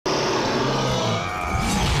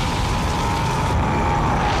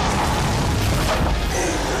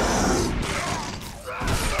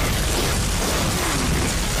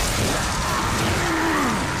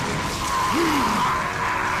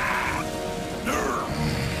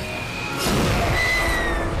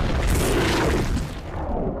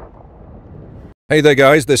Hey there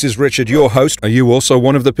guys, this is Richard, your host. Are you also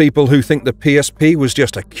one of the people who think the PSP was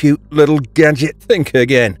just a cute little gadget? Think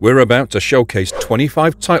again. We're about to showcase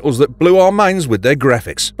 25 titles that blew our minds with their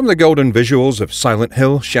graphics. From the golden visuals of Silent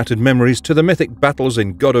Hill, Shattered Memories, to the mythic battles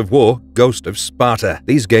in God of War, Ghost of Sparta.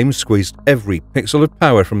 These games squeezed every pixel of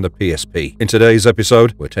power from the PSP. In today's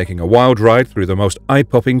episode, we're taking a wild ride through the most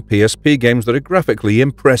eye-popping PSP games that are graphically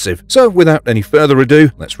impressive. So without any further ado,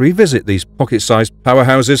 let's revisit these pocket-sized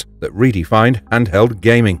powerhouses that redefined handheld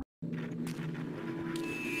gaming.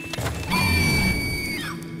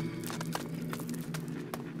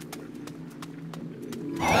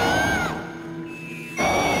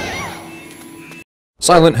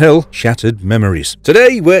 Silent Hill, Shattered Memories.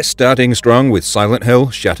 Today, we're starting strong with Silent Hill,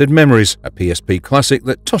 Shattered Memories, a PSP classic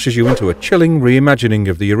that tosses you into a chilling reimagining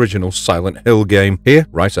of the original Silent Hill game. Here,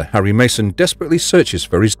 writer Harry Mason desperately searches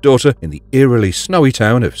for his daughter in the eerily snowy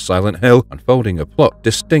town of Silent Hill, unfolding a plot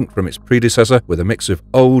distinct from its predecessor with a mix of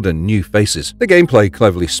old and new faces. The gameplay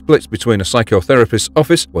cleverly splits between a psychotherapist's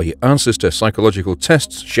office, where your answers to psychological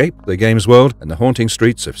tests shape the game's world, and the haunting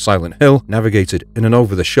streets of Silent Hill, navigated in an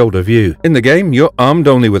over-the-shoulder view. In the game, you're armed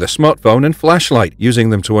only with a smartphone and flashlight, using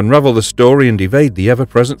them to unravel the story and evade the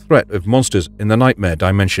ever-present threat of monsters in the nightmare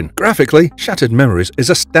dimension. Graphically, Shattered Memories is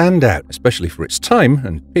a standout, especially for its time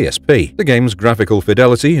and PSP. The game's graphical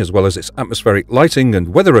fidelity, as well as its atmospheric lighting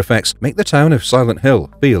and weather effects, make the town of Silent Hill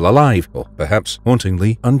feel alive, or perhaps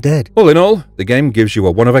hauntingly undead. All in all, the game gives you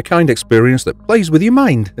a one-of-a-kind experience that plays with your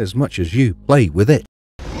mind as much as you play with it.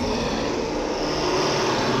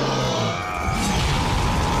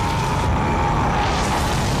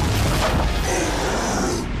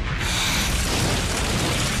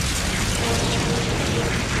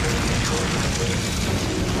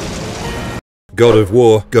 God of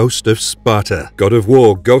War, Ghost of Sparta. God of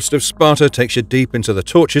War, Ghost of Sparta takes you deep into the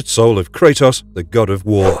tortured soul of Kratos, the god of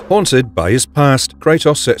war. Haunted by his past,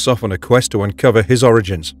 Kratos sets off on a quest to uncover his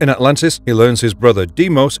origins. In Atlantis, he learns his brother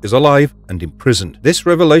Deimos is alive and imprisoned. This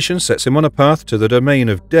revelation sets him on a path to the domain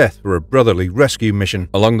of death for a brotherly rescue mission.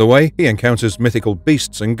 Along the way, he encounters mythical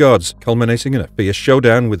beasts and gods, culminating in a fierce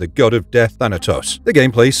showdown with the god of death, Thanatos. The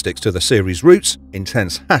gameplay sticks to the series' roots: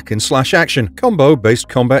 intense hack-and-slash action, combo-based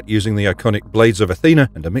combat using the iconic blades of Athena,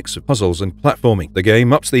 and a mix of puzzles and platforming. The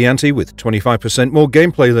game ups the ante with 25% more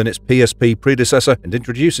gameplay than its PSP predecessor and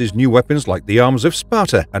introduces new weapons like the arms of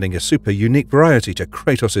Sparta, adding a super unique variety to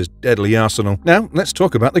Kratos' deadly arsenal. Now, let's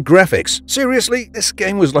talk about the graphics. Seriously, this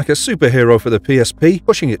game was like a superhero for the PSP,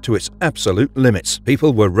 pushing it to its absolute limits.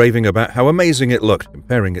 People were raving about how amazing it looked,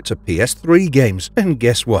 comparing it to PS3 games. And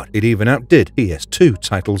guess what? It even outdid PS2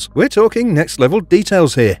 titles. We're talking next-level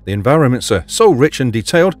details here. The environments are so rich and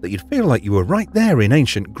detailed that you'd feel like you were right there in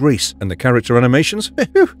ancient Greece, and the character animations,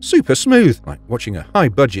 super smooth, like watching a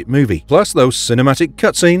high-budget movie. Plus those cinematic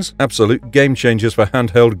cutscenes, absolute game changers for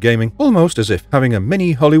handheld gaming, almost as if having a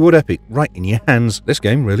mini Hollywood epic right in your hands. This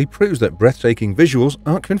game really proves that breathtaking visuals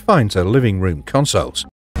aren't confined to living room consoles.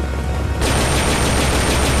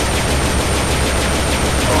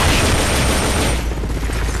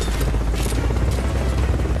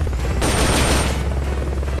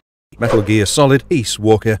 Metal Gear Solid Peace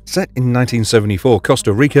Walker. Set in 1974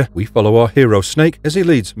 Costa Rica, we follow our hero Snake as he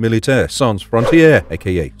leads Militaires Sans Frontières,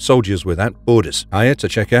 aka Soldiers Without Borders. Hired to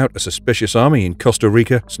check out a suspicious army in Costa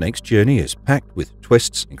Rica, Snake's journey is packed with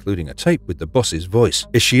twists, including a tape with the boss's voice.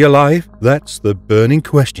 Is she alive? That's the burning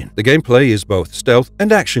question. The gameplay is both stealth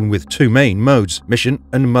and action with two main modes, Mission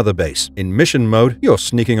and Mother Base. In Mission mode, you're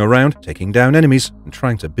sneaking around, taking down enemies, and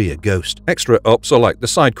trying to be a ghost. Extra ops are like the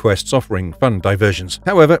side quests, offering fun diversions.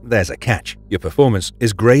 However, there's a catch. Your performance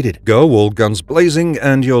is graded. Go all guns blazing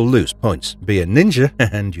and you'll lose points. Be a ninja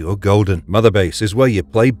and you're golden. Mother Base is where you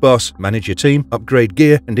play boss, manage your team, upgrade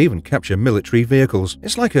gear, and even capture military vehicles.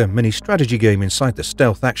 It's like a mini strategy game inside the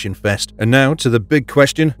stealth action fest. And now to the big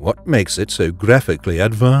question, what makes it so graphically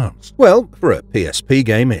advanced? Well, for a PSP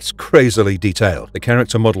game, it's crazily detailed. The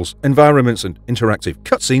character models, environments, and interactive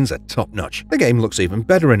cutscenes are top-notch. The game looks even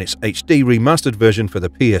better in its HD remastered version for the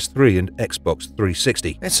PS3 and Xbox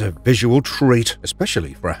 360. It's a visual treat,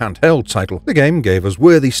 especially for a handheld title. The game gave us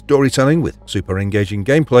worthy storytelling with super engaging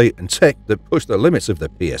gameplay and tech that pushed the limits of the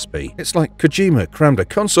PSP. It's like Kojima crammed a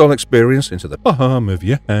console experience into the palm of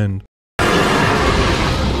your hand.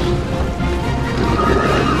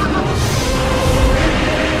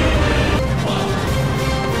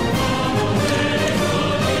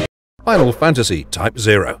 Final Fantasy Type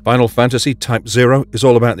 0. Final Fantasy Type 0 is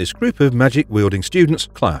all about this group of magic-wielding students,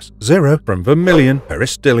 Class 0, from Vermilion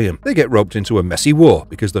Peristyllium. They get roped into a messy war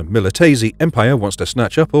because the Militese Empire wants to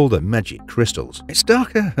snatch up all the magic crystals. It's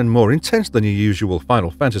darker and more intense than your usual Final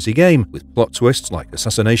Fantasy game, with plot twists like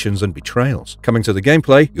assassinations and betrayals. Coming to the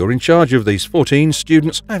gameplay, you're in charge of these 14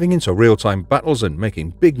 students, diving into real-time battles and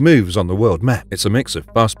making big moves on the world map. It's a mix of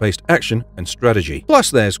fast-paced action and strategy. Plus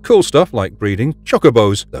there's cool stuff like breeding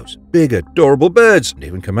chocobos, those big adorable birds, and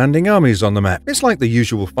even commanding armies on the map. It's like the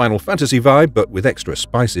usual Final Fantasy vibe, but with extra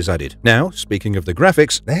spices added. Now, speaking of the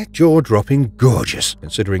graphics, they're jaw-dropping gorgeous,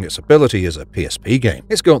 considering its ability as a PSP game.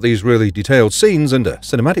 It's got these really detailed scenes and a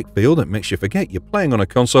cinematic feel that makes you forget you're playing on a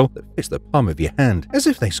console that fits the palm of your hand, as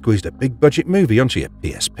if they squeezed a big-budget movie onto your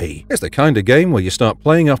PSP. It's the kind of game where you start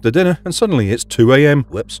playing after dinner and suddenly it's 2 AM,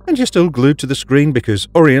 whoops, and you're still glued to the screen because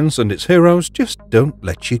Orions and its heroes just don't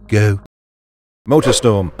let you go.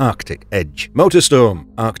 Motorstorm Arctic Edge. Motorstorm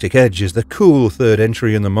Arctic Edge is the cool third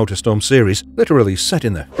entry in the Motorstorm series, literally set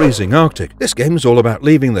in the freezing Arctic. This game is all about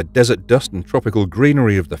leaving the desert dust and tropical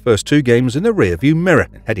greenery of the first two games in the rearview mirror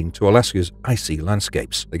and heading to Alaska's icy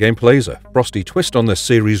landscapes. The game plays a frosty twist on the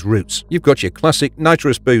series' roots. You've got your classic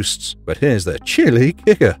nitrous boosts, but here's the chilly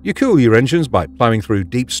kicker. You cool your engines by plowing through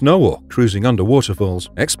deep snow or cruising under waterfalls.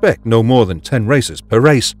 Expect no more than 10 races per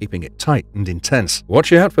race, keeping it tight and intense.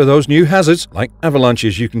 Watch out for those new hazards like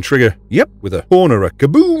avalanches you can trigger, yep, with a horn or a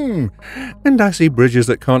kaboom, and icy bridges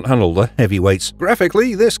that can't handle the heavyweights.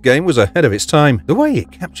 Graphically, this game was ahead of its time. The way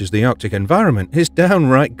it captures the Arctic environment is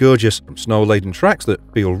downright gorgeous, from snow-laden tracks that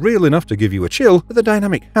feel real enough to give you a chill, to the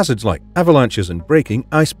dynamic hazards like avalanches and breaking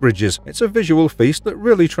ice bridges. It's a visual feast that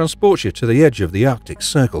really transports you to the edge of the Arctic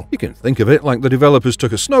Circle. You can think of it like the developers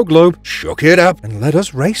took a snow globe, shook it up, and let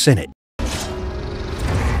us race in it.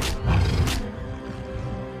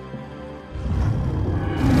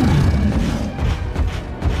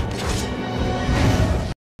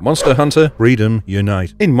 Monster Hunter Freedom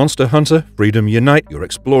Unite. In Monster Hunter Freedom Unite, you're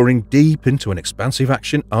exploring deep into an expansive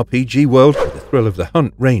action RPG world where the thrill of the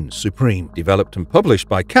hunt reigns supreme. Developed and published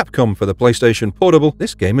by Capcom for the PlayStation Portable,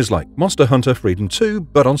 this game is like Monster Hunter Freedom 2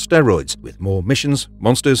 but on steroids, with more missions,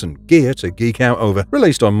 monsters, and gear to geek out over.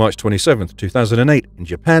 Released on March 27, 2008 in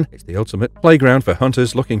Japan, it's the ultimate playground for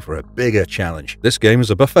hunters looking for a bigger challenge. This game is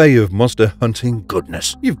a buffet of monster hunting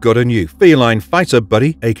goodness. You've got a new feline fighter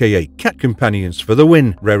buddy, aka cat companions for the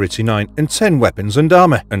win, Rarity 9 and 10 weapons and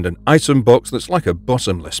armor, and an item box that's like a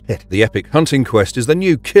bottomless pit. The epic hunting quest is the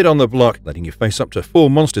new kid on the block, letting you face up to 4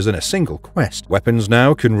 monsters in a single quest. Weapons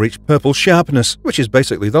now can reach purple sharpness, which is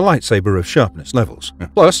basically the lightsaber of sharpness levels.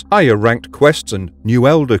 Plus, higher ranked quests and new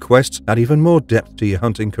elder quests add even more depth to your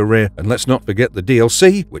hunting career. And let's not forget the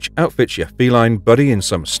DLC, which outfits your feline buddy in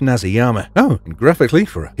some snazzy armor. Oh, and graphically,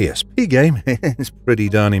 for a PSP game, it's pretty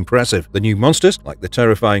darn impressive. The new monsters, like the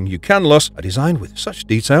terrifying Yukanlos, are designed with such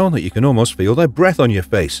detail that you can almost feel their breath on your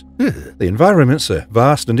face. The environments are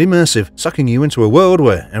vast and immersive, sucking you into a world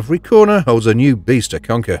where every corner holds a new beast to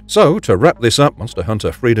conquer. So, to wrap this up, Monster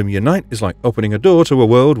Hunter Freedom Unite is like opening a door to a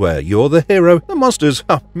world where you're the hero, the monsters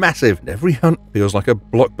are massive, and every hunt feels like a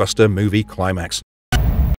blockbuster movie climax.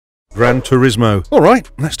 Gran Turismo. Alright,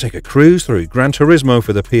 let's take a cruise through Gran Turismo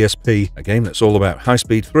for the PSP, a game that's all about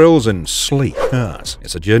high-speed thrills and sleek cars.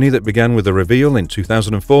 It's a journey that began with the reveal in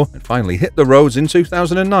 2004 and finally hit the roads in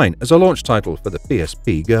 2009 as a launch title for the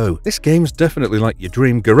PSP Go. This game's definitely like your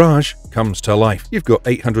dream garage comes to life. You've got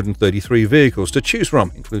 833 vehicles to choose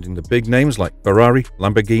from, including the big names like Ferrari,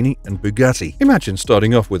 Lamborghini, and Bugatti. Imagine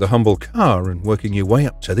starting off with a humble car and working your way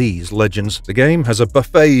up to these legends. The game has a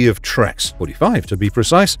buffet of tracks, 45 to be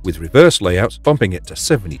precise, with reverse layouts bumping it to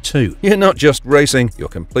 72. You're not just racing, you're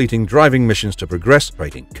completing driving missions to progress,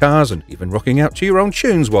 trading cars, and even rocking out to your own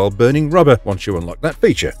tunes while burning rubber once you unlock that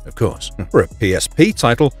feature, of course. For a PSP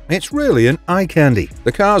title, it's really an eye candy.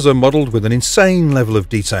 The cars are modeled with an insane level of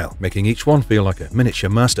detail, making each one feel like a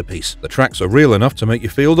miniature masterpiece. The tracks are real enough to make you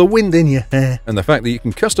feel the wind in your hair, and the fact that you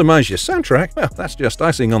can customize your soundtrack, well, that's just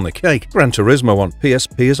icing on the cake. Gran Turismo on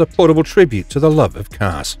PSP is a portable tribute to the love of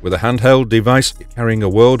cars. With a handheld device, you're carrying a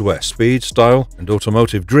world where speed, style, and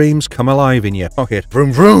automotive dreams come alive in your pocket.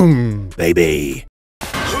 Vroom vroom, baby!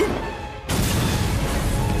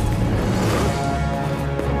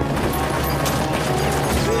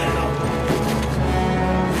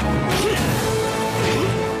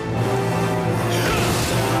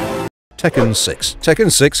 Tekken 6.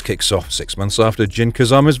 Tekken 6 kicks off 6 months after Jin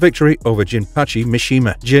Kazama's victory over Jinpachi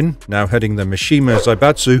Mishima. Jin, now heading the Mishima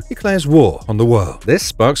Zaibatsu, declares war on the world. This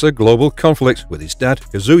sparks a global conflict, with his dad,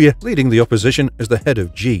 Kazuya, leading the opposition as the head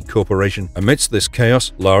of G Corporation. Amidst this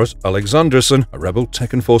chaos, Lars Alexanderson, a rebel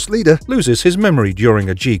Tekken Force leader, loses his memory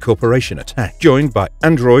during a G Corporation attack. Joined by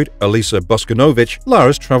android Elisa Boskanovich,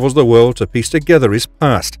 Lars travels the world to piece together his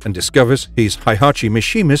past and discovers he's Heihachi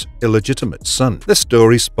Mishima's illegitimate son. The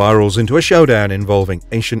story spirals into a showdown involving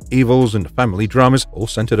ancient evils and family dramas, all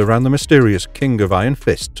centered around the mysterious King of Iron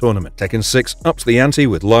Fist tournament. Tekken 6 ups the ante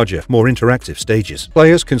with larger, more interactive stages.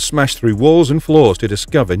 Players can smash through walls and floors to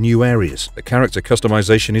discover new areas. The character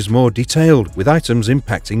customization is more detailed, with items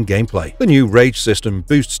impacting gameplay. The new rage system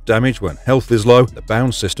boosts damage when health is low. The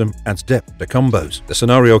bound system adds depth to combos. The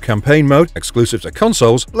scenario campaign mode, exclusive to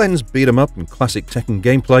consoles, blends beat-em-up and classic Tekken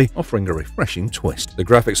gameplay, offering a refreshing twist. The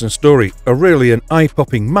graphics and story are really an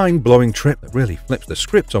eye-popping, mind-blowing trip that really flips the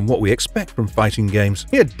script on what we expect from fighting games.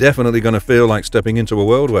 You're definitely going to feel like stepping into a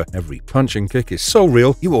world where every punch and kick is so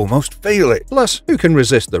real you almost feel it. Plus, who can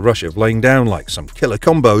resist the rush of laying down like some killer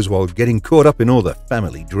combos while getting caught up in all the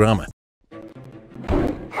family drama?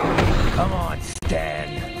 Come on, Stan.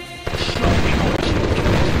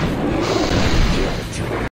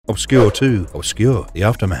 Obscure 2, Obscure, The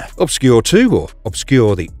Aftermath. Obscure 2, or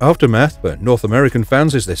Obscure the Aftermath for North American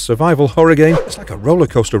fans, is this survival horror game. It's like a roller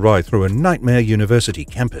coaster ride through a nightmare university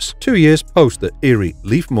campus. 2 years post the eerie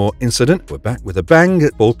Leafmore incident, we're back with a bang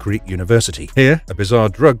at Bull Creek University. Here, a bizarre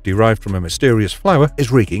drug derived from a mysterious flower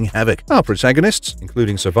is wreaking havoc. Our protagonists,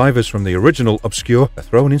 including survivors from the original Obscure, are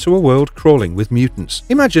thrown into a world crawling with mutants.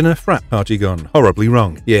 Imagine a frat party gone horribly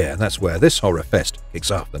wrong. Yeah, that's where this horror fest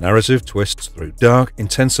kicks off. The narrative twists through dark,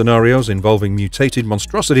 intense scenarios involving mutated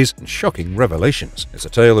monstrosities and shocking revelations. It's a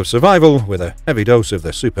tale of survival with a heavy dose of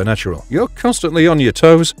the supernatural. You're constantly on your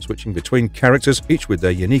toes, switching between characters, each with their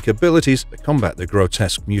unique abilities to combat the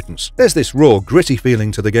grotesque mutants. There's this raw, gritty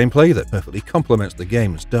feeling to the gameplay that perfectly complements the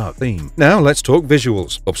game's dark theme. Now let's talk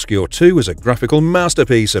visuals. Obscure 2 is a graphical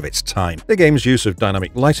masterpiece of its time. The game's use of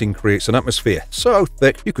dynamic lighting creates an atmosphere so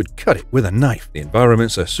thick you could cut it with a knife. The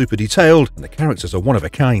environments are super detailed and the characters are one of a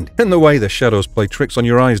kind. And the way the shadows play tricks on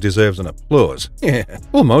your eyes deserves an applause. Yeah,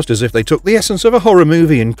 almost as if they took the essence of a horror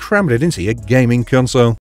movie and crammed it into your gaming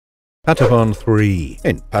console. Patapon 3.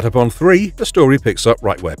 In Patapon 3, the story picks up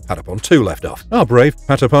right where Patapon 2 left off. Our brave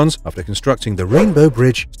Patapons, after constructing the Rainbow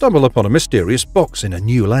Bridge, stumble upon a mysterious box in a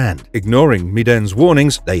new land. Ignoring Miden's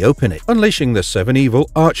warnings, they open it, unleashing the 7 evil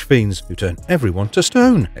archfiends who turn everyone to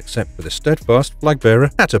stone, except for the steadfast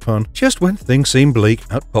flagbearer Patapon. Just when things seem bleak,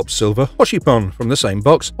 out pops Silver Hoshipon from the same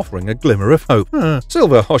box, offering a glimmer of hope.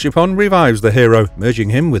 Silver Hoshipon revives the hero, merging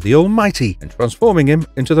him with the Almighty and transforming him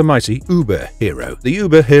into the mighty Uber Hero. The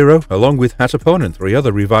Uber Hero, along with Hatapon and 3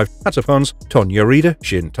 other revived Patapons, Ton Yorida,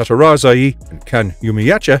 Shin Tatarazai, and Kan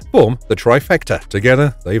Yumiyacha, form the Trifecta.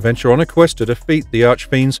 Together, they venture on a quest to defeat the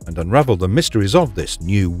Archfiends and unravel the mysteries of this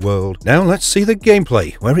new world. Now let's see the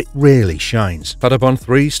gameplay, where it really shines. Patapon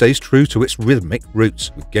 3 stays true to its rhythmic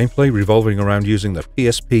roots, with gameplay revolving around using the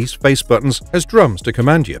PSP's face buttons as drums to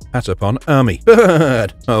command your Patapon army.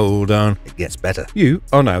 But hold on, it gets better. You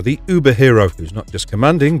are now the Uber Hero, who's not just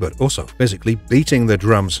commanding, but also physically beating the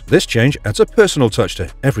drums. This change adds a personal touch to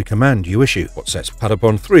every command you issue. What sets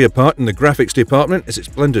Patapon 3 apart in the graphics department is its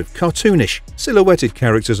blend of cartoonish, silhouetted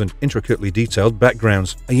characters and intricately detailed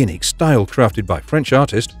backgrounds, a unique style crafted by French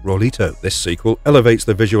artist Rolito. This sequel elevates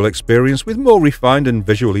the visual experience with more refined and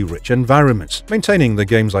visually rich environments, maintaining the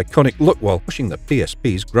game's iconic look while pushing the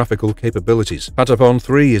PSP's graphical capabilities. Patapon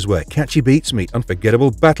 3 is where catchy beats meet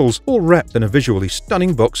unforgettable battles, all wrapped in a visually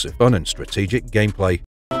stunning box of fun and strategic gameplay.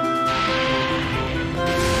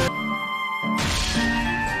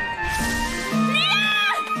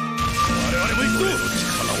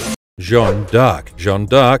 Jeanne d'Arc. Jeanne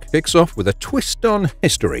d'Arc kicks off with a twist on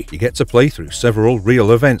history. You get to play through several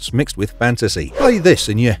real events mixed with fantasy. Play this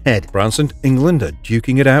in your head. France and England are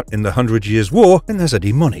duking it out in the 100 Years' War, and there's a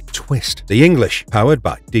demonic twist. The English, powered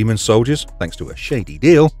by demon soldiers, thanks to a shady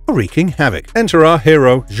deal, are wreaking havoc. Enter our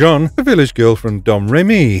hero, Jeanne, a village girl from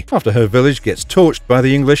Domremy. After her village gets torched by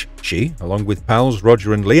the English, she, along with pals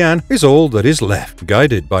Roger and Leanne, is all that is left.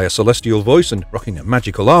 Guided by a celestial voice and rocking a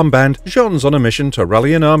magical armband, Jeanne's on a mission to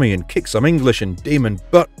rally an army and kick some English and demon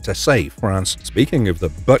butt to save France. Speaking of the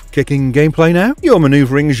butt-kicking gameplay now, you're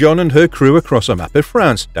maneuvering Jeanne and her crew across a map of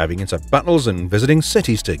France, diving into battles and visiting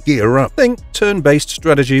cities to gear up. Think turn-based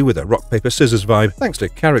strategy with a rock-paper-scissors vibe, thanks to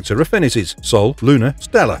character affinities. Sol, Luna,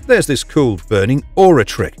 Stella. There's this cool burning aura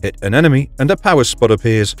trick. Hit an enemy and a power spot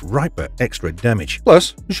appears, ripe for extra damage.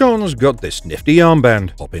 Plus, Jeanne's got this nifty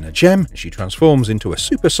armband. Pop in a gem and she transforms into a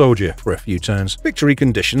super soldier for a few turns. Victory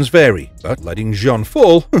conditions vary, but letting Jeanne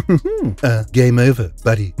fall, game over,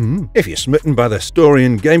 buddy. If you're smitten by the story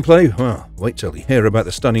and gameplay, well, wait till you hear about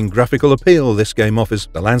the stunning graphical appeal this game offers.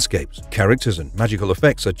 The landscapes, characters, and magical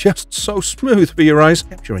effects are just so smooth for your eyes,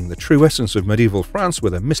 capturing the true essence of medieval France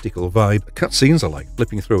with a mystical vibe. The cutscenes are like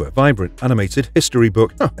flipping through a vibrant animated history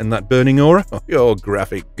book, and that burning aura, pure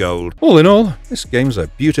graphic gold. All in all, this game's a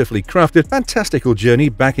beautifully crafted, fantastical journey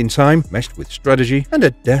back in time, meshed with strategy and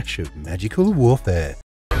a dash of magical warfare.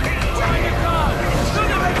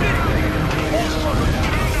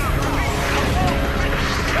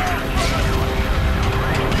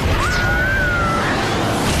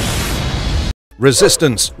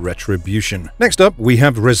 Resistance Retribution. Next up, we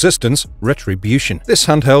have Resistance Retribution. This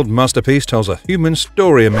handheld masterpiece tells a human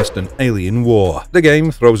story amidst an alien war. The game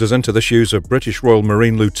throws us into the shoes of British Royal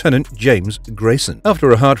Marine Lieutenant James Grayson. After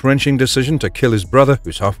a heart-wrenching decision to kill his brother,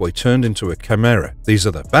 who's halfway turned into a chimera. These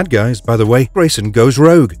are the bad guys, by the way. Grayson goes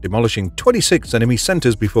rogue, demolishing 26 enemy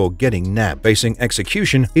centers before getting nabbed. Facing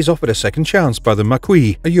execution, he's offered a second chance by the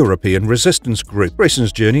Maquis, a European resistance group.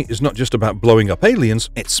 Grayson's journey is not just about blowing up aliens,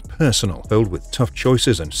 it's personal, filled with tough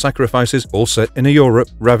choices and sacrifices, all set in a Europe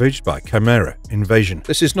ravaged by chimera invasion.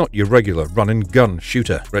 This is not your regular run-and-gun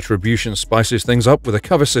shooter. Retribution spices things up with a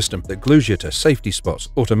cover system that glues you to safety spots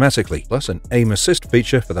automatically, plus an aim assist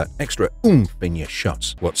feature for that extra oomph in your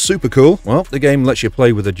shots. What's super cool? Well, the game lets you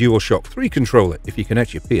play with a DualShock 3 controller if you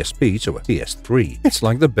connect your PSP to a PS3. It's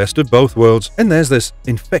like the best of both worlds. And there's this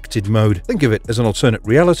infected mode. Think of it as an alternate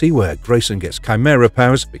reality where Grayson gets chimera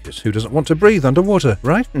powers, because who doesn't want to breathe underwater,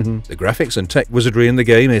 right? The graphics and tech wizardry in the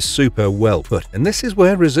game is super well put, and this is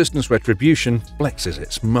where Resistance Retribution flexes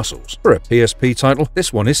its muscles. For a PSP title,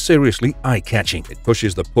 this one is seriously eye-catching. It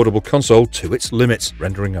pushes the portable console to its limits,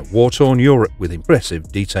 rendering a war-torn Europe with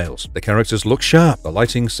impressive details. The characters look sharp, the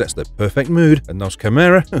lighting sets the perfect mood, and those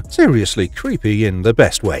chimera, seriously creepy in the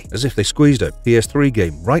best way, as if they squeezed a PS3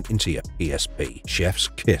 game right into your PSP. Chef's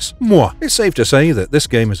kiss. Mwah! It's safe to say that this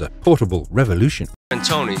game is a portable revolution. And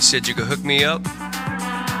Tony said you could hook me up.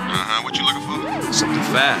 What you looking for? Something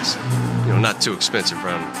fast. You know, not too expensive,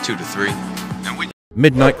 around 2 to 3. And we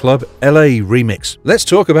Midnight Club LA Remix. Let's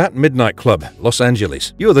talk about Midnight Club, Los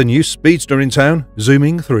Angeles. You're the new speedster in town,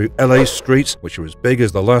 zooming through LA's streets, which are as big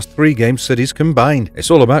as the last 3 game cities combined. It's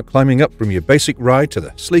all about climbing up from your basic ride to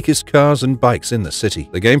the sleekest cars and bikes in the city.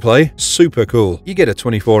 The gameplay? Super cool. You get a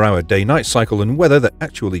 24-hour day-night cycle and weather that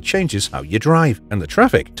actually changes how you drive. And the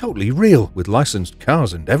traffic? Totally real, with licensed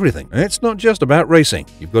cars and everything. It's not just about racing.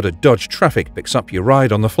 You've got to dodge traffic, fix up your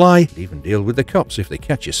ride on the fly, and even deal with the cops if they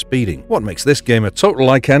catch you speeding. What makes this game a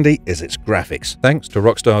total eye candy is its graphics. Thanks to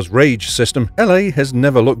Rockstar's Rage system, LA has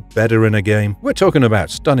never looked better in a game. We're talking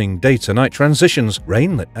about stunning day-to-night transitions,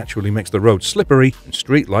 rain that actually makes the road slippery, and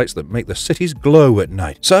street lights that make the cities glow at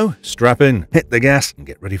night. So, strap in, hit the gas, and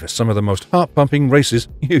get ready for some of the most heart-pumping races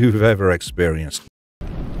you've ever experienced.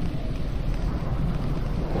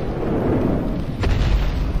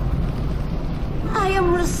 I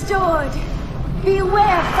am restored.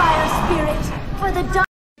 Beware, fire spirit, for the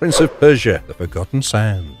Prince of Persia: The Forgotten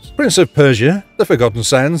Sands. Prince of Persia: The Forgotten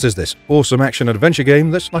Sands is this awesome action-adventure game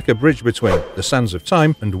that's like a bridge between The Sands of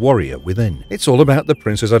Time and Warrior Within. It's all about the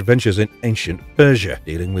prince's adventures in ancient Persia,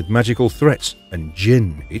 dealing with magical threats and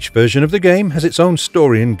jinn. Each version of the game has its own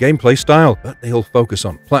story and gameplay style, but they all focus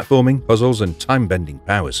on platforming, puzzles, and time-bending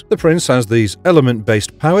powers. The prince has these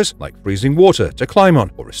element-based powers, like freezing water to climb on,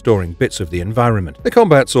 or restoring bits of the environment. The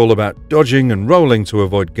combat's all about dodging and rolling to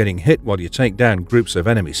avoid getting hit while you take down groups of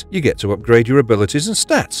enemies. You get to upgrade your abilities and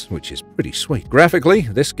stats, which is pretty sweet. Graphically,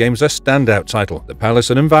 this game's a standout title. The palace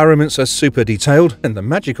and environments are super detailed, and the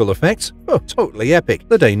magical effects? Oh, totally epic.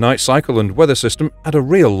 The day-night cycle and weather system add a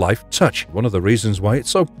real-life touch, one of the reasons why it's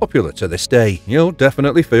so popular to this day. You'll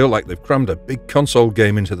definitely feel like they've crammed a big console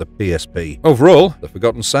game into the PSP. Overall, The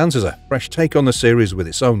Forgotten Sands is a fresh take on the series with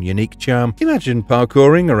its own unique charm. Imagine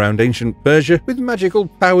parkouring around ancient Persia with magical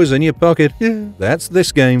powers in your pocket. Yeah, that's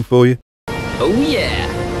this game for you. Oh yeah!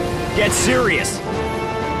 Get serious!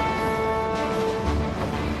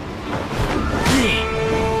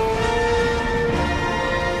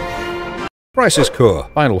 Crisis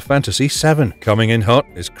Core Final Fantasy VII. Coming in hot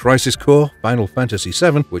is Crisis Core Final Fantasy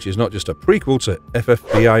VII, which is not just a prequel to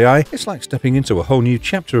FFBII, it's like stepping into a whole new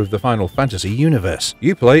chapter of the Final Fantasy universe.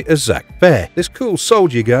 You play as Zack Fair, this cool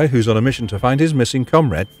soldier guy who's on a mission to find his missing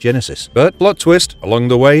comrade, Genesis. But plot twist, along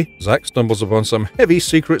the way, Zack stumbles upon some heavy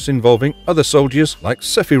secrets involving other soldiers like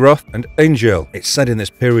Sephiroth and Angel. It's set in this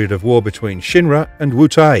period of war between Shinra and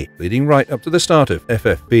Wutai, leading right up to the start of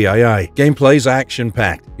FFBII. Gameplay's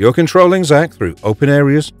action-packed. You're controlling Zack through open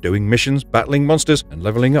areas, doing missions, battling monsters, and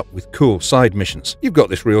leveling up with cool side missions. You've got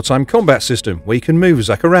this real-time combat system where you can move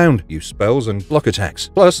Zack around, use spells, and block attacks.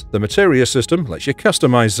 Plus, the materia system lets you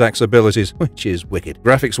customize Zack's abilities, which is wicked.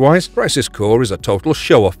 Graphics-wise, Crisis Core is a total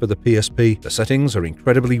show-off for the PSP. The settings are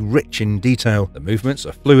incredibly rich in detail, the movements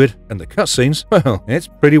are fluid, and the cutscenes, well, it's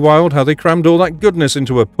pretty wild how they crammed all that goodness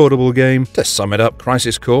into a portable game. To sum it up,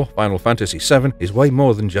 Crisis Core Final Fantasy VII is way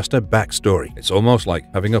more than just a backstory. It's almost like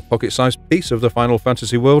having a pocket-sized piece of the Final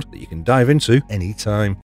Fantasy world that you can dive into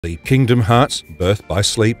anytime. The Kingdom Hearts, Birth by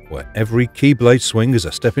Sleep, where every Keyblade swing is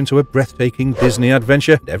a step into a breathtaking Disney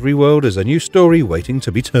adventure, and every world is a new story waiting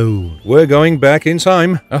to be told. We're going back in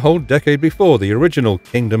time, a whole decade before the original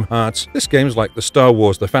Kingdom Hearts. This game's like the Star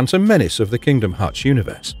Wars The Phantom Menace of the Kingdom Hearts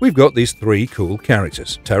universe. We've got these three cool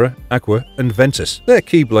characters, Terra, Aqua, and Ventus. They're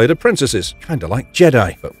Keyblade apprentices, kinda like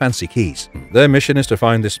Jedi, but fancy keys. Their mission is to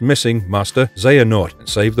find this missing Master Xehanort and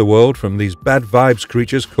save the world from these bad vibes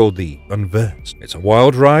creatures called the Unversed. It's a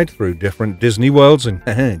wild ride through different Disney worlds,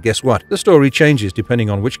 and guess what? The story changes depending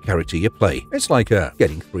on which character you play. It's like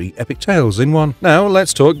getting 3 epic tales in one. Now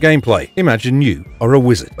let's talk gameplay. Imagine you are a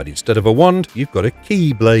wizard, but instead of a wand, you've got a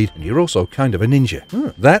Keyblade, and you're also kind of a ninja.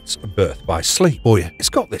 That's Birth by Sleep for you. It's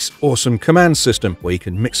got this awesome command system where you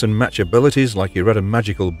can mix and match abilities like you're at a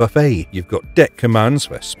magical buffet. You've got deck commands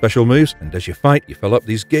for special moves, and as you fight, you fill up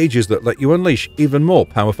these gauges that let you unleash even more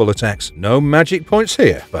powerful attacks. No magic points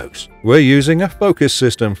here, folks. We're using a focus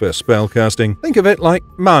system for spellcasting. Think of it like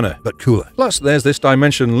mana, but cooler. Plus, there's this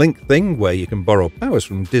Dimension Link thing where you can borrow powers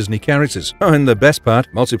from Disney characters. Oh, and the best part,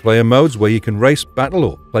 multiplayer modes where you can race, battle,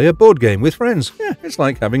 or play a board game with friends. Yeah, it's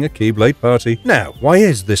like having a Keyblade party. Now, why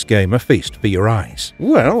is this game a feast for your eyes?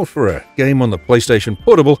 Well, for a game on the PlayStation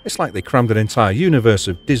Portable, it's like they crammed an entire universe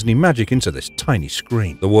of Disney magic into this tiny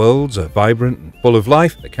screen. The worlds are vibrant and full of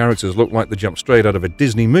life, the characters look like they jumped straight out of a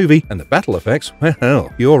Disney movie, and the battle effects, well,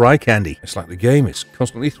 pure eye candy. It's like the game is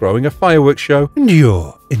constantly throwing a fireworks show, and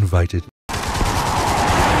you're invited.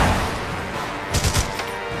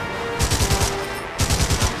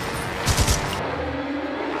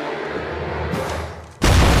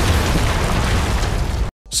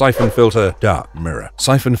 Siphon Filter Dark Mirror.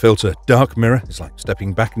 Siphon Filter Dark Mirror is like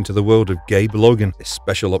stepping back into the world of Gabe Logan, this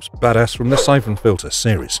special ops badass from the Siphon Filter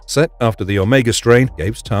series. Set after the Omega strain,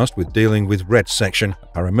 Gabe's tasked with dealing with Red Section, a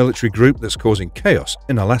paramilitary group that's causing chaos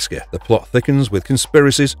in Alaska. The plot thickens with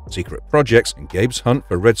conspiracies, secret projects, and Gabe's hunt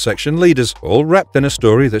for Red Section leaders, all wrapped in a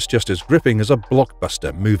story that's just as gripping as a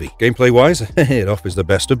blockbuster movie. Gameplay-wise, it offers the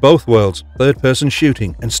best of both worlds, third-person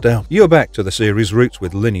shooting and stealth. You're back to the series' roots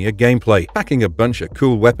with linear gameplay, packing a bunch of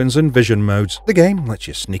cool weapons and vision modes. The game lets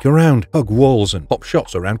you sneak around, hug walls, and pop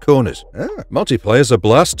shots around corners. Multiplayer's a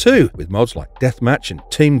blast too, with mods like Deathmatch and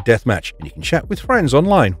Team Deathmatch, and you can chat with friends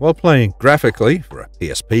online while playing. Graphically, for a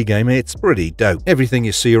PSP game, it's pretty dope. Everything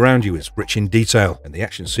you see around you is rich in detail, and the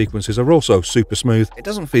action sequences are also super smooth. It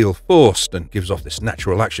doesn't feel forced and gives off this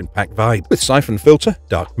natural action-packed vibe. With Siphon Filter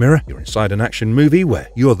Dark Mirror, you're inside an action movie where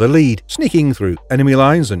you're the lead, sneaking through enemy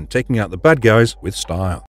lines and taking out the bad guys with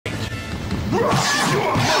style.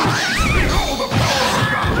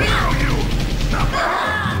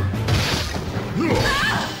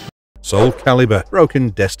 Soul Calibur Broken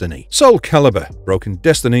Destiny. Soul Calibur Broken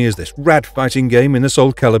Destiny is this rad fighting game in the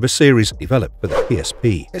Soul Calibur series, developed for the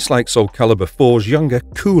PSP. It's like Soul Calibur 4's younger,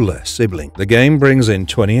 cooler sibling. The game brings in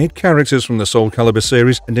 28 characters from the Soul Calibur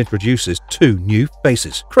series and introduces 2 new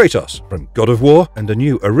faces, Kratos from God of War and a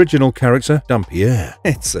new original character, Dampierre.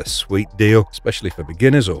 It's a sweet deal, especially for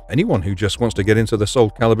beginners or anyone who just wants to get into the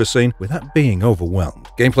Soul Calibur scene without being overwhelmed.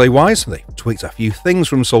 Gameplay-wise, they've tweaked a few things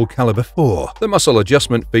from Soul Calibur 4. The muscle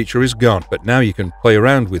adjustment feature is gone, but now you can play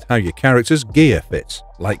around with how your character's gear fits.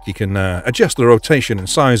 Like you can adjust the rotation and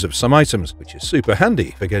size of some items, which is super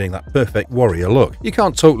handy for getting that perfect warrior look. You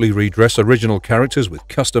can't totally redress original characters with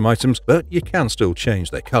custom items, but you can still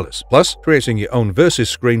change their colors. Plus, creating your own versus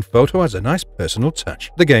screen photo has a nice personal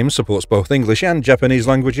touch. The game supports both English and Japanese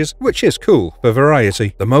languages, which is cool for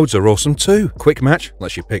variety. The modes are awesome too. Quick Match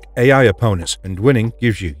lets you pick AI opponents, and winning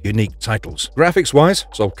gives you unique titles. Graphics-wise,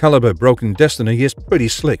 Soul Calibur Broken Destiny is pretty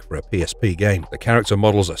slick for a PSP game. The character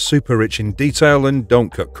models are super rich in detail and don't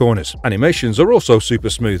don't cut corners. Animations are also super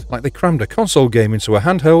smooth, like they crammed a console game into a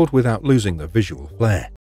handheld without losing the visual flair.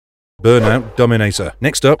 Burnout Dominator.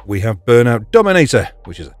 Next up, we have Burnout Dominator,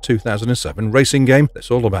 which is a 2007 racing game that's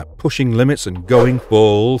all about pushing limits and going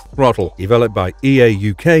full throttle. Developed by EA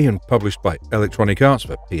UK and published by Electronic Arts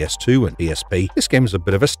for PS2 and PSP, this game is a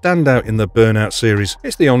bit of a standout in the Burnout series.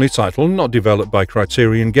 It's the only title not developed by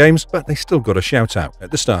Criterion Games, but they still got a shout out at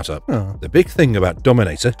the startup. The big thing about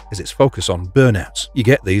Dominator is its focus on burnouts. You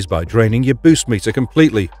get these by draining your boost meter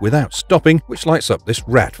completely without stopping, which lights up this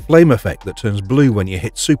rat flame effect that turns blue when you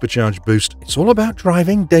hit supercharged boost. It's all about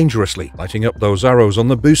driving dangerously, lighting up those arrows on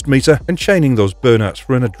the boost meter and chaining those burnouts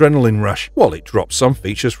for an adrenaline rush. While it dropped some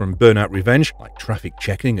features from Burnout Revenge, like traffic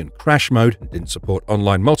checking and crash mode, and didn't support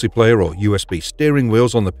online multiplayer or USB steering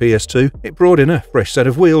wheels on the PS2, it brought in a fresh set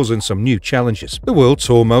of wheels and some new challenges. The World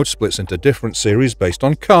Tour mode splits into different series based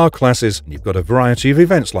on car classes, and you've got a variety of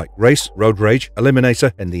events like Race, Road Rage,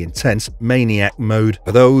 Eliminator, and the intense Maniac mode.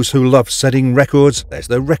 For those who love setting records, there's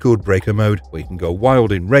the Record Breaker mode, where you can go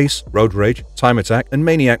wild in Race, Road Rage, Time Attack, and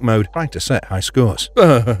Maniac mode, trying to set high scores.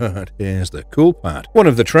 But here's the cool part. One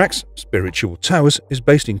of the tracks, Spiritual Towers, is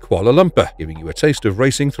based in Kuala Lumpur, giving you a taste of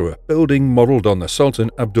racing through a building modelled on the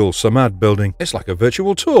Sultan Abdul Samad building. It's like a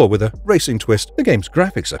virtual tour with a racing twist. The game's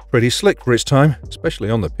graphics are pretty slick for its time,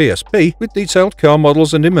 especially on the PSP, with detailed car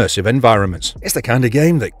models and immersive environments. It's the kind of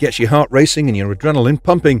game that gets your heart racing and your adrenaline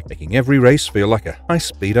pumping, making every race feel like a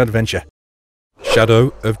high-speed adventure.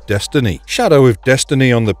 Shadow of Destiny. Shadow of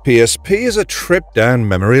Destiny on the PSP is a trip down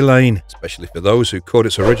memory lane, especially for those who caught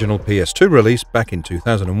its original PS2 release back in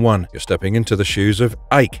 2001. You're stepping into the shoes of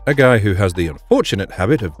Ike, a guy who has the unfortunate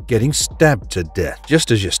habit of getting stabbed to death. Just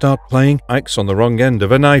as you start playing, Ike's on the wrong end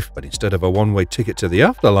of a knife, but instead of a one-way ticket to the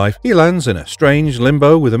afterlife, he lands in a strange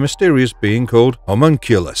limbo with a mysterious being called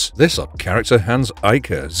Homunculus. This character hands Ike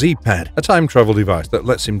a Z-Pad, a time travel device that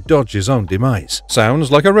lets him dodge his own demise.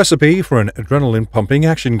 Sounds like a recipe for an adrenaline-pumping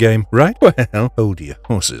action game, right? Well, hold your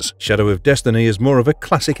horses. Shadow of Destiny is more of a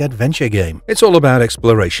classic adventure game. It's all about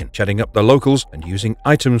exploration, chatting up the locals, and using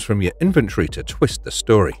items from your inventory to twist the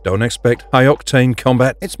story. Don't expect high-octane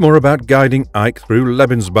combat. It's more about guiding Ike through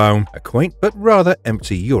Lebensbaum, a quaint but rather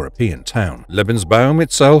empty European town. Lebensbaum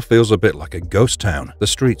itself feels a bit like a ghost town. The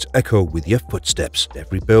streets echo with your footsteps.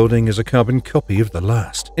 Every building is a carbon copy of the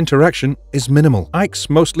last. Interaction is minimal. Ike's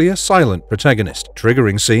mostly a silent protagonist,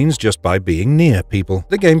 triggering scenes just by being near people.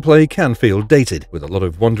 The gameplay can feel dated, with a lot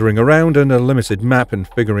of wandering around and a limited map and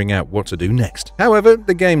figuring out what to do next. However,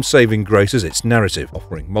 the game's saving grace is its narrative,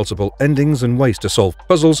 offering multiple endings and ways to solve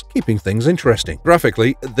puzzles, keeping things interesting.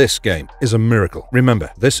 Graphically, this game is a miracle.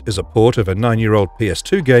 Remember, this is a port of a 9-year-old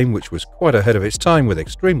PS2 game which was quite ahead of its time with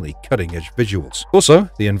extremely cutting-edge visuals. Also,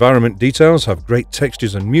 the environment details have great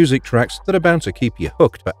textures and music tracks that are bound to keep you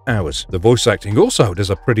hooked for hours. The voice acting also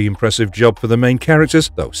does a pretty impressive job for the main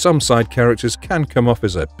characters, though some side characters can come off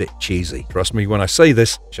as a bit cheesy. Trust me when I say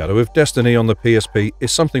this, Shadow of Destiny on the PSP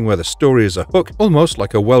is something where the story is a hook, almost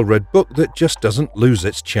like a well-read book that just doesn't lose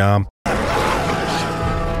its charm.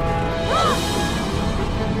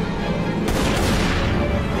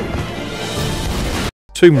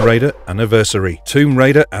 Tomb Raider Anniversary. Tomb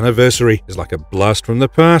Raider Anniversary is like a blast from the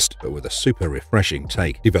past, but with a super refreshing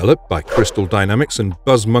take. Developed by Crystal Dynamics and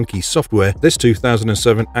Buzz Monkey Software, this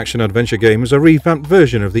 2007 action-adventure game is a revamped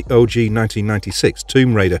version of the OG 1996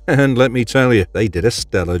 Tomb Raider, and let me tell you, they did a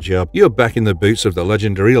stellar job. You're back in the boots of the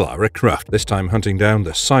legendary Lara Croft, this time hunting down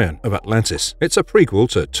the Scion of Atlantis. It's a prequel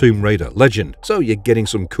to Tomb Raider Legend, so you're getting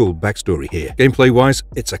some cool backstory here. Gameplay-wise,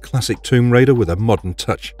 it's a classic Tomb Raider with a modern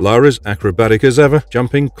touch. Lara's acrobatic as ever,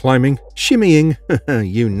 jumping, climbing, shimmying,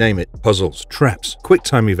 you name it. Puzzles, traps, quick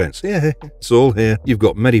time events, yeah, it's all here. You've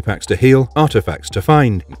got medipacks to heal, artifacts to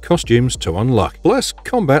find, and costumes to unlock. Plus,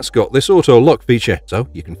 combat's got this auto-lock feature, so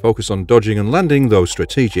you can focus on dodging and landing those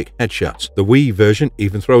strategic headshots. The Wii version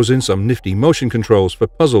even throws in some nifty motion controls for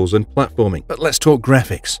puzzles and platforming. But let's talk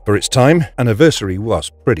graphics. For its time, Anniversary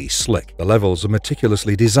was pretty slick. The levels are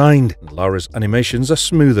meticulously designed, and Lara's animations are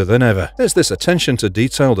smoother than ever. There's this attention to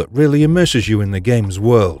detail that really immerses you in the game's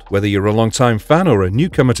world. Whether you're a long-time fan or a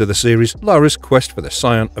newcomer to the series, Lara's quest for the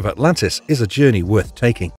Scion of Atlantis is a journey worth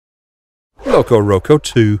taking. Loco Roco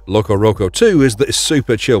 2. Loco Roco 2 is the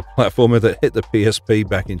super chill platformer that hit the PSP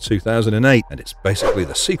back in 2008, and it's basically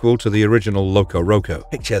the sequel to the original Loco Roco.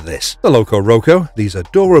 Picture this. The Loco Roco, these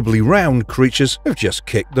adorably round creatures, have just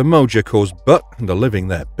kicked the Mojaco's butt and are living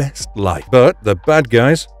their best life. But the bad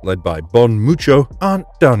guys, led by Bon Mucho, aren't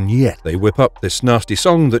done yet. They whip up this nasty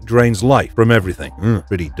song that drains life from everything.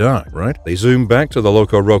 Pretty dark, right? They zoom back to the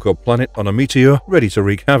Loco Roco planet on a meteor, ready to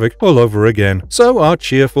wreak havoc all over again. So our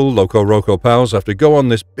cheerful Loco Roco Loco pals have to go on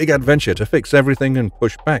this big adventure to fix everything and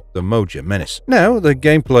push back the Moja menace. Now, the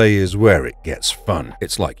gameplay is where it gets fun.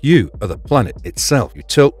 It's like you are the planet itself. You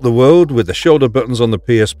tilt the world with the shoulder buttons on the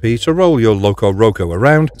PSP to roll your Loco Roco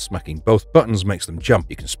around. Smacking both buttons makes them jump.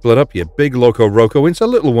 You can split up your big Loco Roco into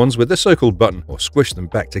little ones with the circle button or squish them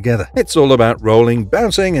back together. It's all about rolling,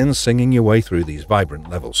 bouncing, and singing your way through these vibrant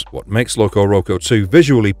levels. What makes Loco Roco 2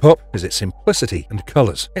 visually pop is its simplicity and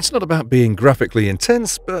colors. It's not about being graphically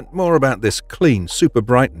intense, but more about this clean, super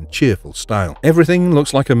bright, and cheerful style. Everything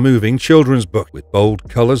looks like a moving children's book with bold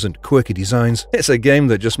colors and quirky designs. It's a game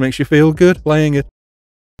that just makes you feel good playing it.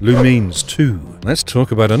 Lumines 2. Let's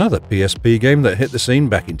talk about another PSP game that hit the scene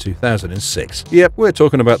back in 2006. Yep, we're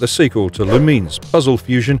talking about the sequel to Lumines Puzzle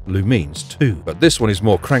Fusion, Lumines 2. But this one is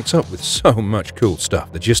more cranked up with so much cool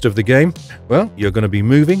stuff. The gist of the game? Well, you're going to be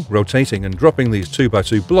moving, rotating, and dropping these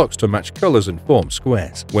 2x2 blocks to match colors and form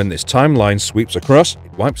squares. When this timeline sweeps across,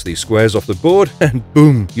 it wipes these squares off the board, and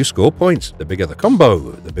boom, you score points. The bigger the combo,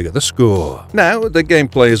 the bigger the score. Now, the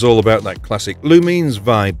gameplay is all about that classic Lumines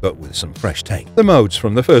vibe, but with some fresh take. The modes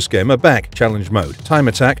from the first game are back. Challenge mode, time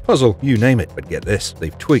attack, puzzle, you name it. But get this,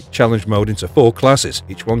 they've tweaked challenge mode into 4 classes,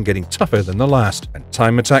 each one getting tougher than the last. And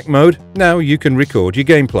time attack mode, now you can record your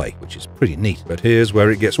gameplay, which is pretty neat. But here's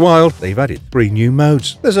where it gets wild. They've added 3 new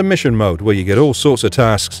modes. There's a mission mode where you get all sorts of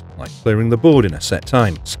tasks, like clearing the board in a set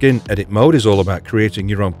time. Skin edit mode is all about creating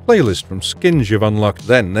your own playlist from skins you've unlocked.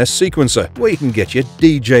 Then there's sequencer, where you can get your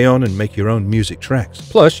DJ on and make your own music tracks.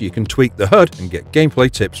 Plus, you can tweak the HUD and get gameplay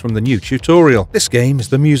tips from the new tutorial. This game is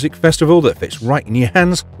the music festival that fits right in your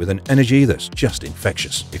hands with an energy that's just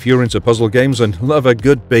infectious. If you're into puzzle games and love a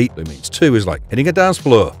good beat, Lumines 2 is like hitting a dance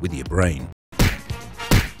floor with your brain.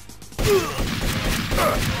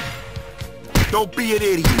 Don't be an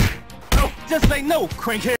idiot. No, just say no,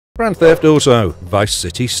 crankhead. Grand Theft Auto Vice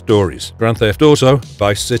City Stories. Grand Theft Auto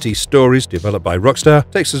Vice City Stories, developed by Rockstar,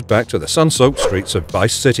 takes us back to the sun-soaked streets of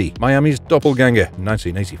Vice City, Miami's doppelganger,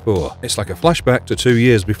 1984. It's like a flashback to 2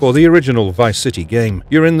 years before the original Vice City game.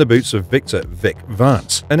 You're in the boots of Victor Vic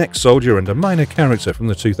Vance, an ex-soldier and a minor character from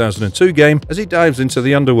the 2002 game, as he dives into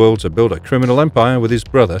the underworld to build a criminal empire with his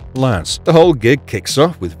brother, Lance. The whole gig kicks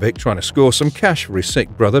off with Vic trying to score some cash for his sick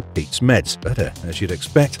brother Pete's meds. But as you'd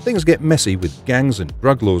expect, things get messy with gangs and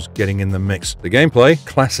drug laws getting in the mix. The gameplay?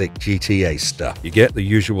 Classic GTA stuff. You get the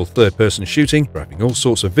usual third-person shooting, driving all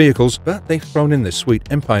sorts of vehicles, but they've thrown in this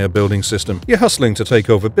sweet empire building system. You're hustling to take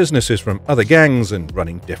over businesses from other gangs and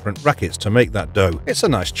running different rackets to make that dough. It's a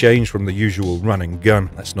nice change from the usual run and gun.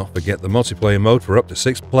 Let's not forget the multiplayer mode for up to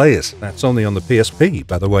 6 players. That's only on the PSP,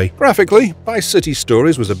 by the way. Graphically, Vice City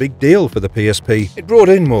Stories was a big deal for the PSP. It brought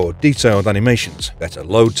in more detailed animations, better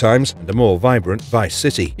load times, and a more vibrant Vice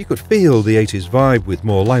City. You could feel the 80s vibe with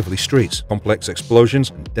more lively streets, complex explosions,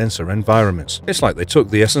 and denser environments. It's like they took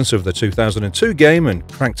the essence of the 2002 game and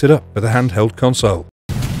cranked it up for the handheld console.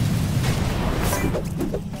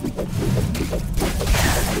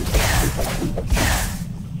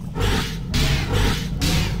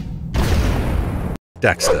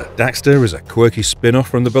 Daxter. Daxter is a quirky spin-off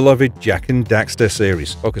from the beloved Jak and Daxter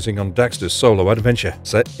series, focusing on Daxter's solo adventure.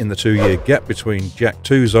 Set in the 2-year gap between Jak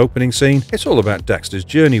 2's opening scene, it's all about Daxter's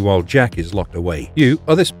journey while Jak is locked away. You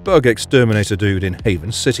are this bug exterminator dude in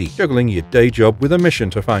Haven City, juggling your day job with a mission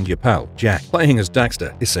to find your pal, Jak. Playing as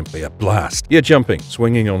Daxter is simply a blast. You're jumping,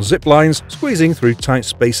 swinging on zip lines, squeezing through tight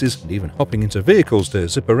spaces, and even hopping into vehicles to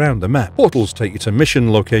zip around the map. Portals take you to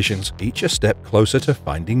mission locations, each a step closer to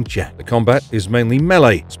finding Jak. The combat is mainly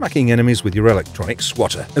melee, smacking enemies with your electronic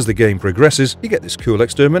swatter. As the game progresses, you get this cool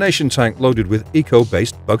extermination tank loaded with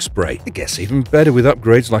eco-based bug spray. It gets even better with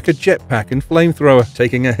upgrades like a jetpack and flamethrower.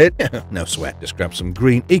 Taking a hit? No sweat. Just grab some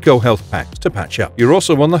green eco-health packs to patch up. You're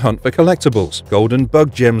also on the hunt for collectibles, golden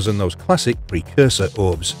bug gems, and those classic precursor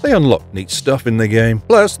orbs. They unlock neat stuff in the game.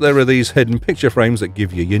 Plus, there are these hidden picture frames that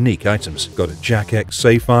give you unique items. Got a Jak X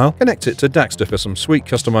save file? Connect it to Daxter for some sweet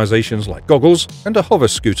customizations like goggles and a hover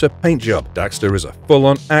scooter paint job. Daxter is a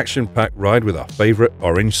full-on action-packed ride with our favorite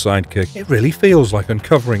orange sidekick. It really feels like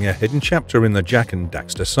uncovering a hidden chapter in the Jak and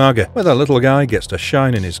Daxter saga, where the little guy gets to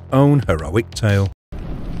shine in his own heroic tale.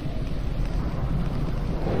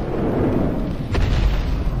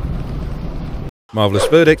 Marvelous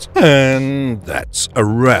verdict, and that's a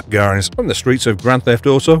wrap, guys. From the streets of Grand Theft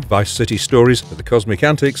Auto, Vice City Stories, to the cosmic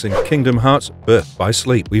antics in Kingdom Hearts, Birth by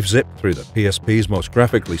Sleep, we've zipped through the PSP's most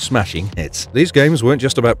graphically smashing hits. These games weren't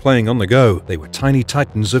just about playing on the go, they were tiny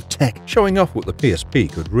titans of tech, showing off what the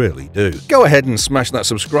PSP could really do. Go ahead and smash that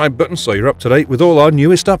subscribe button so you're up to date with all our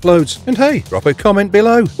newest uploads. And hey, drop a comment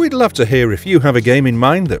below. We'd love to hear if you have a game in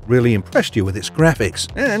mind that really impressed you with its graphics.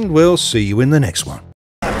 And we'll see you in the next one.